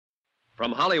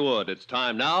From Hollywood, it's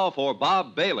time now for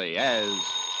Bob Bailey as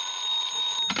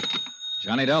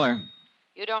Johnny Dollar.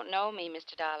 You don't know me,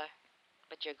 Mr. Dollar,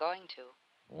 but you're going to.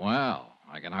 Well,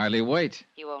 I can hardly wait.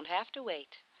 You won't have to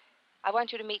wait. I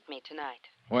want you to meet me tonight.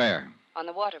 Where? On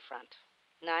the waterfront.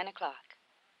 9 o'clock.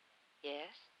 Yes?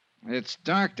 It's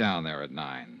dark down there at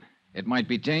 9. It might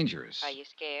be dangerous. Are you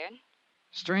scared?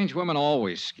 Strange women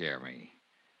always scare me.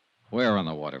 Where on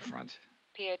the waterfront?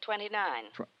 Pier 29.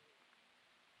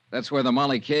 That's where the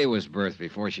Molly Kay was birthed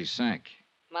before she sank.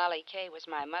 Molly Kay was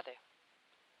my mother.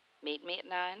 Meet me at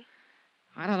 9?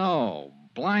 I don't know.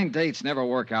 Blind dates never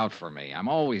work out for me. I'm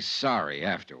always sorry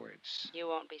afterwards. You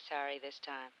won't be sorry this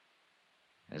time.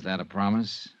 Is that a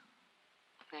promise?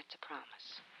 That's a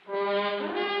promise.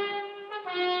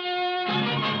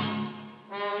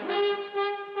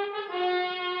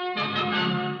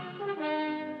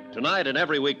 Tonight and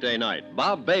every weekday night,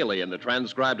 Bob Bailey in the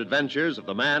transcribed adventures of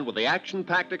the man with the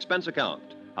action-packed expense account,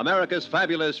 America's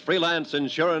fabulous freelance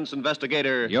insurance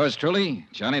investigator. Yours truly,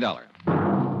 Johnny Dollar.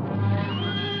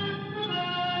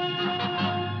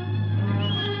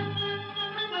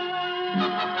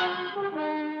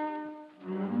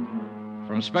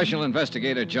 From Special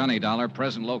Investigator Johnny Dollar,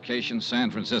 present location San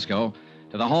Francisco,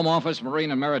 to the Home Office,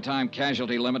 Marine and Maritime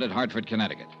Casualty Limited, Hartford,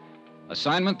 Connecticut.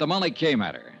 Assignment, the Molly Kay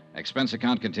matter. Expense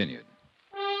account continued.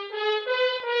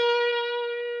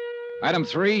 Item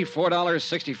 3,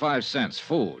 $4.65.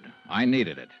 Food. I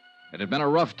needed it. It had been a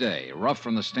rough day, rough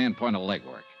from the standpoint of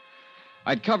legwork.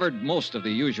 I'd covered most of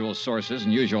the usual sources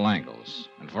and usual angles,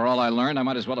 and for all I learned, I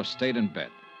might as well have stayed in bed.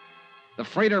 The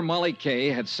freighter Molly Kay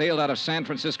had sailed out of San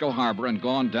Francisco Harbor and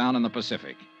gone down in the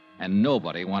Pacific, and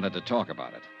nobody wanted to talk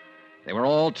about it. They were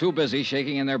all too busy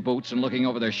shaking in their boots and looking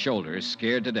over their shoulders,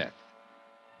 scared to death.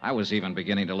 I was even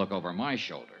beginning to look over my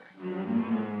shoulder.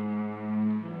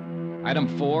 Item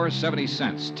 4, 70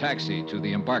 cents, taxi to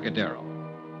the Embarcadero.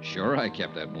 Sure, I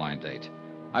kept that blind date.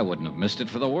 I wouldn't have missed it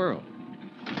for the world.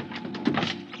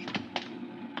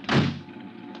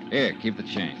 Here, keep the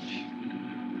change.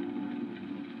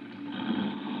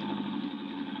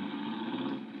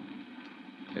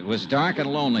 It was dark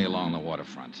and lonely along the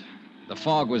waterfront. The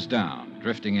fog was down,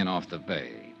 drifting in off the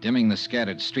bay, dimming the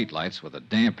scattered streetlights with a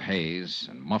damp haze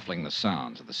and muffling the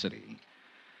sounds of the city.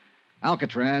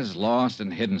 Alcatraz, lost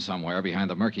and hidden somewhere behind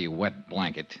the murky, wet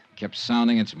blanket, kept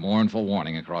sounding its mournful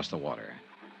warning across the water.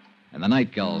 And the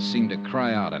night gulls seemed to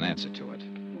cry out in answer to it.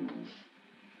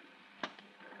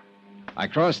 I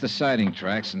crossed the siding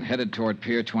tracks and headed toward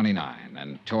Pier 29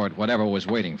 and toward whatever was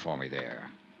waiting for me there.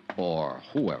 Or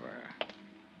whoever.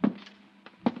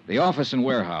 The office and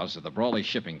warehouse of the Brawley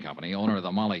Shipping Company, owner of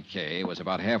the Molly Kay, was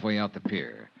about halfway out the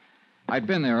pier. I'd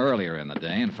been there earlier in the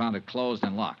day and found it closed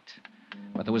and locked.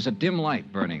 But there was a dim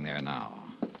light burning there now.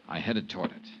 I headed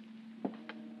toward it.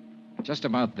 Just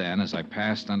about then, as I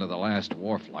passed under the last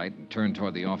wharf light and turned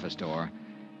toward the office door,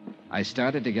 I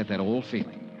started to get that old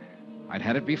feeling. I'd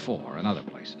had it before in other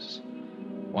places.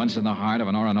 Once in the heart of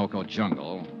an Orinoco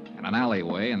jungle, in an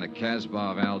alleyway in the Casbah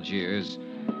of Algiers,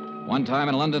 one time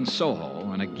in London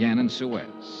Soho, and again in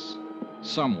Suez.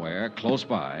 Somewhere, close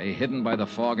by, hidden by the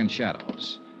fog and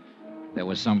shadows, there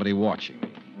was somebody watching me.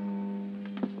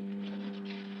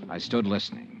 I stood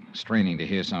listening, straining to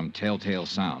hear some telltale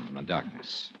sound in the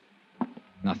darkness.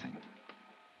 Nothing.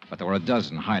 But there were a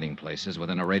dozen hiding places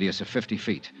within a radius of 50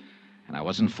 feet, and I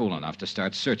wasn't fool enough to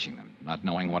start searching them, not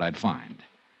knowing what I'd find.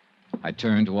 I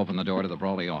turned to open the door to the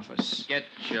Brawley office. Get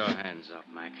your hands up,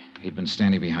 Mac. He'd been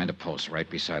standing behind a post right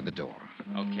beside the door.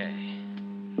 Okay.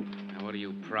 Now, what are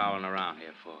you prowling around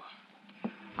here for?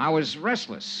 I was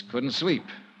restless, couldn't sleep,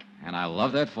 and I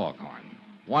loved that foghorn.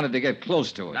 Wanted to get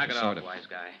close to it. Knock it off, wise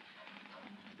guy.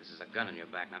 This is a gun in your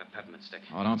back, not a peppermint stick.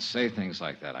 Oh, don't say things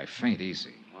like that. I faint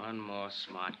easy. One more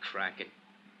smart crack at...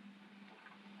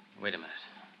 Wait a minute.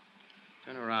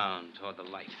 Turn around toward the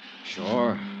light.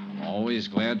 Sure. I'm always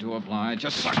glad to oblige.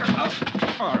 Just sucker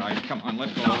up. All right, come on,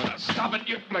 let go of it. Stop it.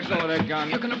 You... Let go of that gun.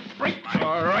 You're going to break my...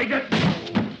 All right.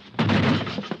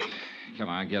 Come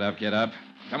on, get up, get up.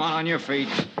 Come on your feet.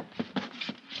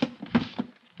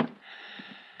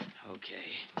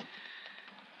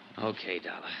 Okay,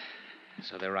 Dollar.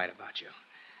 So they're right about you.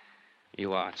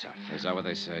 You are tough. Is that what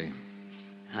they say?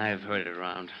 I've heard it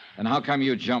around. And how come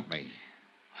you jumped me?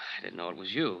 I didn't know it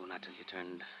was you, not till you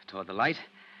turned toward the light.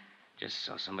 Just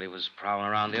saw somebody was prowling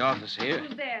around the office here.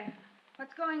 Who's there?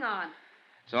 What's going on?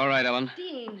 It's all right, Ellen.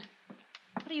 Dean,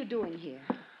 what are you doing here?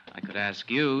 I could ask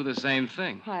you the same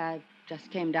thing. Why, I just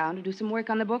came down to do some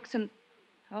work on the books and...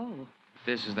 Oh.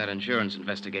 This is that insurance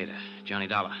investigator, Johnny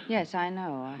Dollar. Yes, I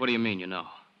know. What do you mean you know?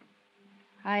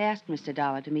 I asked Mr.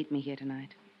 Dollar to meet me here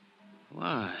tonight.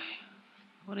 Why?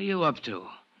 What are you up to?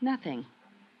 Nothing.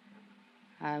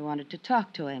 I wanted to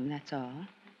talk to him, that's all.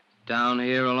 Down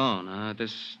here alone, huh? At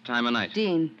this time of night.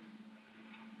 Dean,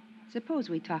 suppose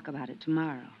we talk about it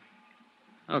tomorrow.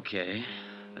 Okay.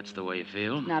 That's the way you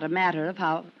feel. It's not a matter of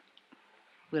how.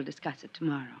 We'll discuss it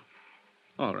tomorrow.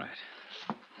 All right.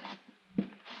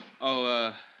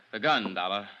 Oh, the gun,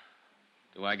 Dollar.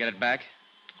 Do I get it back?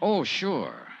 Oh,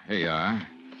 sure. Here you are.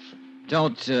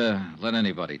 Don't let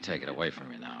anybody take it away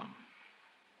from you now.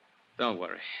 Don't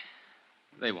worry.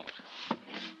 They won't.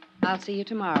 I'll see you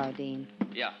tomorrow, Dean.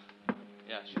 Yeah.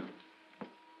 Yeah, sure.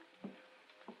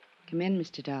 Come in,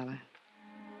 Mr. Dollar.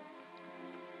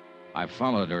 I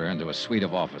followed her into a suite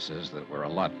of offices that were a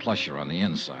lot plusher on the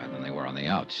inside than they were on the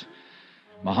outs.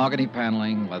 Mahogany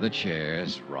paneling, leather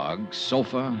chairs, rugs,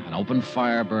 sofa, an open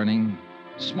fire burning.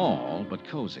 Small, but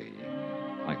cozy,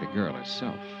 like the girl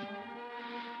herself.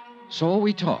 So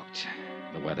we talked.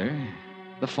 The weather,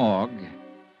 the fog,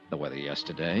 the weather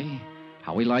yesterday,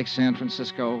 how we like San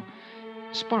Francisco,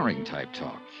 sparring-type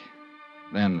talk.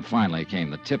 Then finally came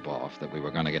the tip-off that we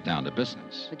were going to get down to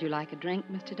business. Would you like a drink,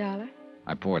 Mr. Dollar?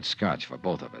 I poured scotch for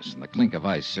both of us, and the clink of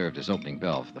ice served as opening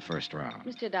bell for the first round.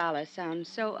 Mr. Dollar sounds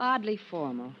so oddly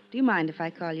formal. Do you mind if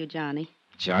I call you Johnny?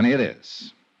 Johnny it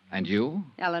is. And you?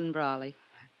 Ellen Brawley.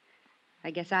 I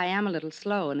guess I am a little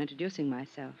slow in introducing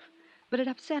myself. But it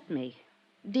upset me.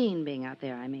 Dean being out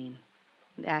there, I mean.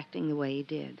 And acting the way he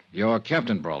did. You're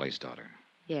Captain Brawley's daughter.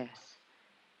 Yes.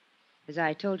 As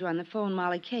I told you on the phone,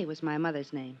 Molly Kay was my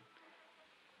mother's name.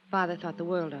 Father thought the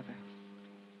world of her.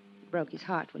 It broke his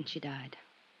heart when she died.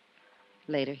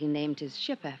 Later, he named his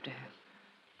ship after her.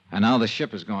 And now the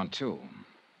ship is gone, too.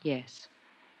 Yes.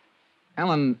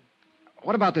 Ellen,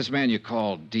 what about this man you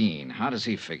call Dean? How does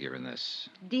he figure in this?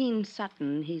 Dean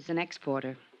Sutton, he's an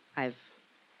exporter.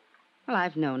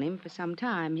 I've known him for some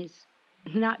time. He's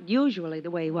not usually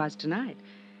the way he was tonight.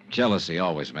 Jealousy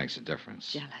always makes a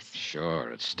difference. Jealousy. Sure,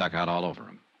 it's stuck out all over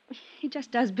him. He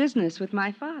just does business with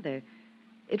my father.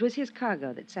 It was his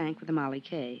cargo that sank with the Molly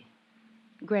Kay.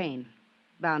 Grain,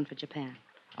 bound for Japan.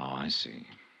 Oh, I see.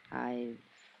 I've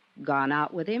gone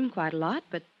out with him quite a lot,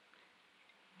 but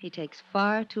he takes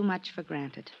far too much for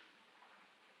granted.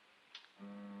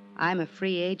 I'm a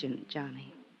free agent,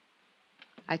 Johnny.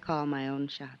 I call my own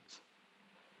shots.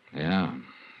 Yeah,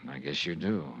 I guess you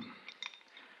do.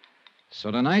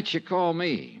 So tonight you call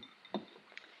me.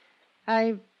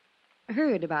 I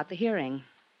heard about the hearing.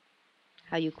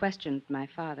 How you questioned my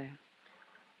father.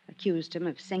 Accused him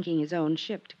of sinking his own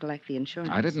ship to collect the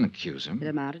insurance. I didn't accuse It him.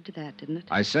 amounted to that, didn't it?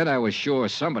 I said I was sure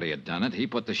somebody had done it. He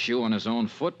put the shoe on his own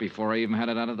foot before I even had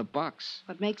it out of the box.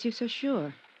 What makes you so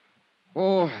sure?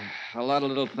 Oh, a lot of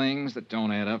little things that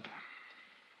don't add up.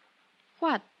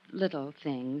 What little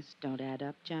things don't add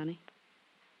up, Johnny?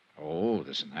 Oh,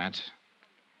 this and that.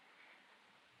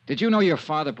 Did you know your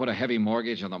father put a heavy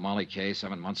mortgage on the Molly Kay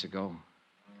 7 months ago?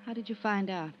 How did you find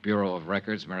out? Bureau of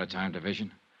Records, Maritime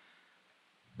Division.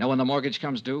 Know when the mortgage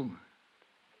comes due?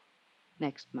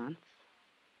 Next month.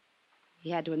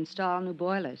 He had to install new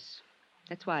boilers.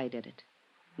 That's why he did it.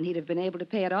 And he'd have been able to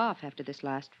pay it off after this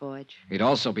last voyage. He'd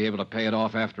also be able to pay it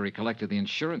off after he collected the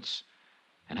insurance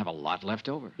and have a lot left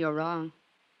over. You're wrong.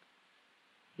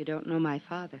 You don't know my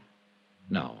father.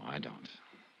 No, I don't.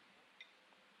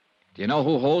 Do you know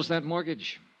who holds that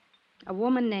mortgage? A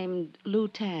woman named Lu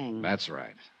Tang. That's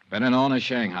right. Better known as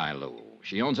Shanghai Lou.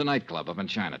 She owns a nightclub up in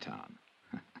Chinatown.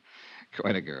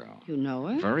 Quite a girl. You know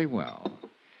her? Very well.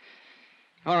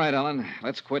 All right, Ellen,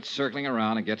 let's quit circling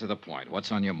around and get to the point.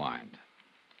 What's on your mind?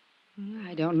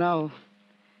 I don't know.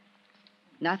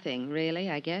 Nothing, really,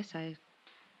 I guess. I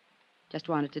just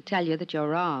wanted to tell you that you're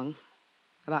wrong.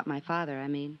 About my father, I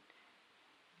mean.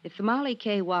 If the Molly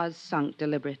Kay was sunk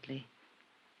deliberately,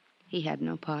 he had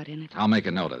no part in it. I'll make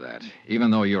a note of that,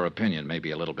 even though your opinion may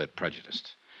be a little bit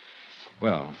prejudiced.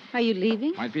 Well, Are you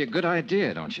leaving? might be a good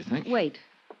idea, don't you think? Wait.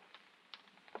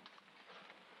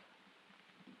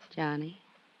 Johnny,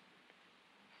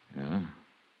 Yeah?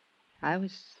 I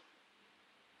was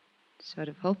sort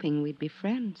of hoping we'd be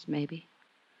friends, maybe.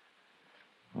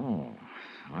 Oh,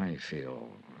 I feel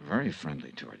very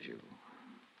friendly toward you.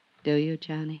 Do you,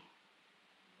 Johnny?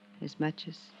 As much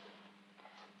as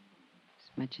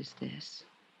this.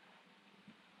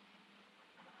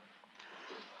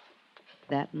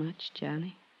 That much,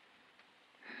 Johnny?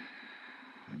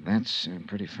 That's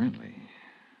pretty friendly.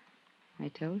 I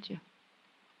told you.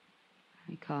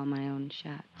 I call my own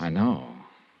shots. I know.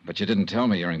 But you didn't tell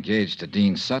me you're engaged to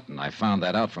Dean Sutton. I found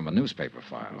that out from a newspaper It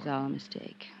file. was all a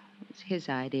mistake. It was his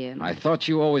idea. And I thought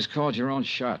you always called your own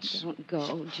shots. Don't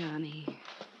go, Johnny.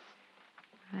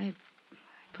 I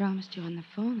promised you on the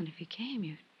phone that if you came,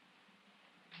 you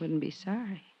wouldn't be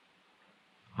sorry.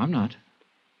 I'm not.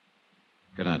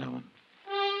 Good night, Ellen.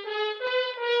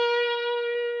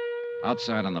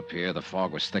 Outside on the pier, the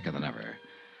fog was thicker than ever.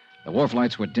 The wharf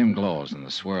lights were dim glows in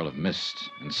the swirl of mist,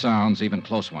 and sounds, even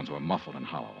close ones, were muffled and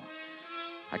hollow.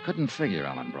 I couldn't figure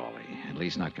Ellen Brawley, at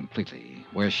least not completely,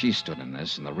 where she stood in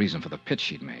this and the reason for the pitch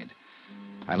she'd made.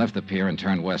 I left the pier and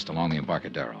turned west along the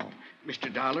Embarcadero.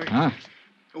 Mr. Dollar? Huh?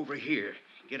 Over here.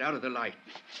 Get out of the light.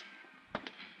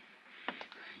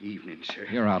 Evening, sir.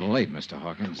 You're out late, Mr.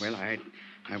 Hawkins. Well, I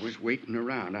was waiting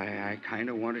around. I kind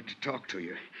of wanted to talk to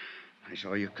you. I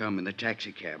saw you come in the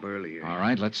taxicab earlier. All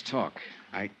right, let's talk.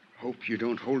 I hope you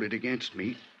don't hold it against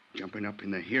me, jumping up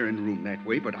in the hearing room that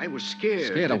way, but I was scared.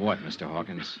 Scared of what, Mr.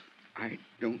 Hawkins? I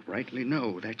don't rightly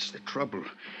know. That's the trouble.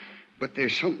 But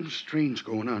there's something strange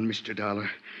going on, Mr. Dollar.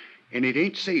 And it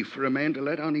ain't safe for a man to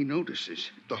let on he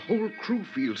notices. The whole crew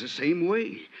feels the same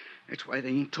way. That's why they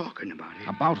ain't talking about it.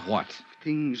 About what?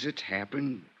 Things that's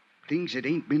happened, things that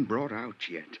ain't been brought out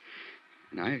yet.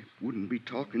 And I wouldn't be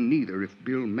talking neither if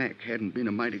Bill Mack hadn't been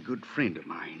a mighty good friend of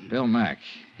mine. Bill Mack.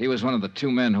 He was one of the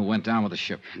 2 men who went down with the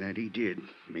ship. That he did.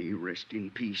 May he rest in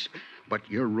peace. But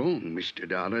you're wrong, Mr.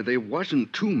 Dollar. There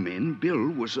wasn't 2 men. Bill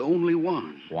was the only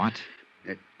one. What?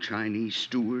 That Chinese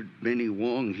steward, Benny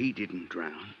Wong, he didn't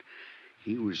drown.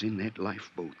 He was in that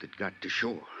lifeboat that got to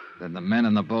shore. Then the men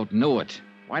in the boat knew it.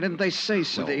 Why didn't they say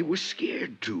so? Well, they was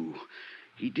scared to.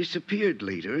 He disappeared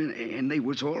later, and they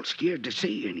was all scared to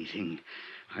say anything.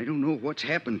 I don't know what's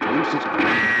happened to him since...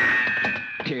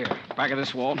 Here, back of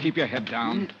this wall. Keep your head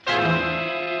down.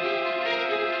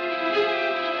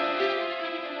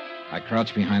 I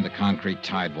crouched behind the concrete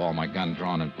tide wall, my gun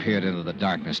drawn, and peered into the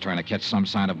darkness, trying to catch some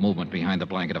sign of movement behind the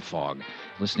blanket of fog,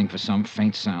 listening for some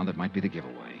faint sound that might be the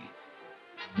giveaway.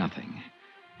 Nothing.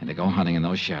 And to go hunting in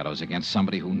those shadows against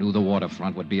somebody who knew the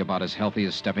waterfront would be about as healthy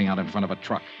as stepping out in front of a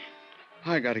truck.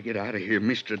 I gotta get out of here,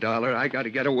 Mr. Dollar. I gotta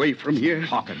get away from here.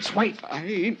 Hawkins, wait! I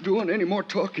ain't doing any more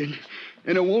talking.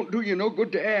 And it won't do you no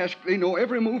good to ask. They know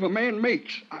every move a man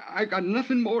makes. I got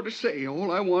nothing more to say.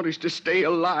 All I want is to stay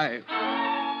alive.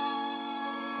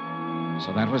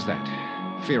 So that was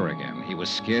that. Fear again. He was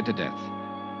scared to death.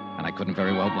 And I couldn't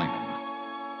very well blame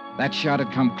him. That shot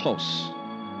had come close.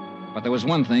 But there was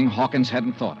one thing Hawkins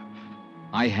hadn't thought of.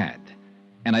 I had.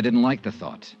 And I didn't like the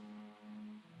thought.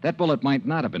 That bullet might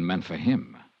not have been meant for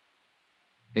him.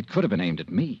 It could have been aimed at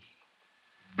me.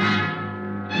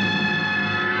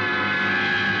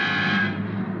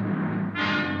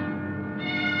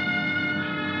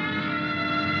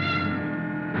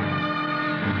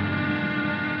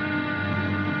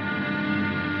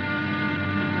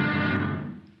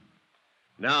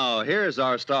 Now, here's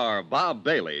our star, Bob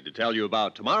Bailey, to tell you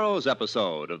about tomorrow's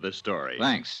episode of this story.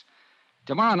 Thanks.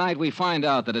 Tomorrow night, we find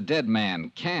out that a dead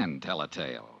man can tell a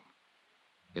tale.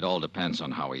 It all depends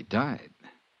on how he died.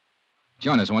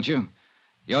 Join us, won't you?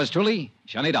 Yours truly,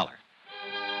 Johnny Dollar.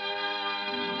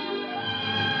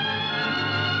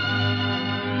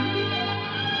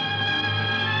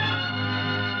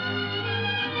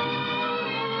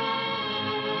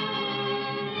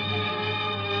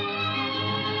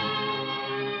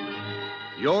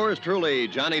 Yours truly,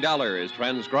 Johnny Dollar, is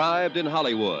transcribed in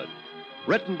Hollywood.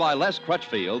 Written by Les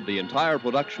Crutchfield, the entire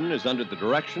production is under the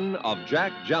direction of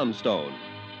Jack Johnstone.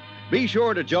 Be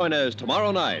sure to join us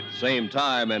tomorrow night, same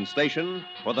time and station,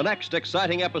 for the next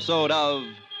exciting episode of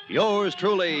Yours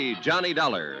truly, Johnny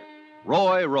Dollar.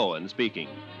 Roy Rowan speaking.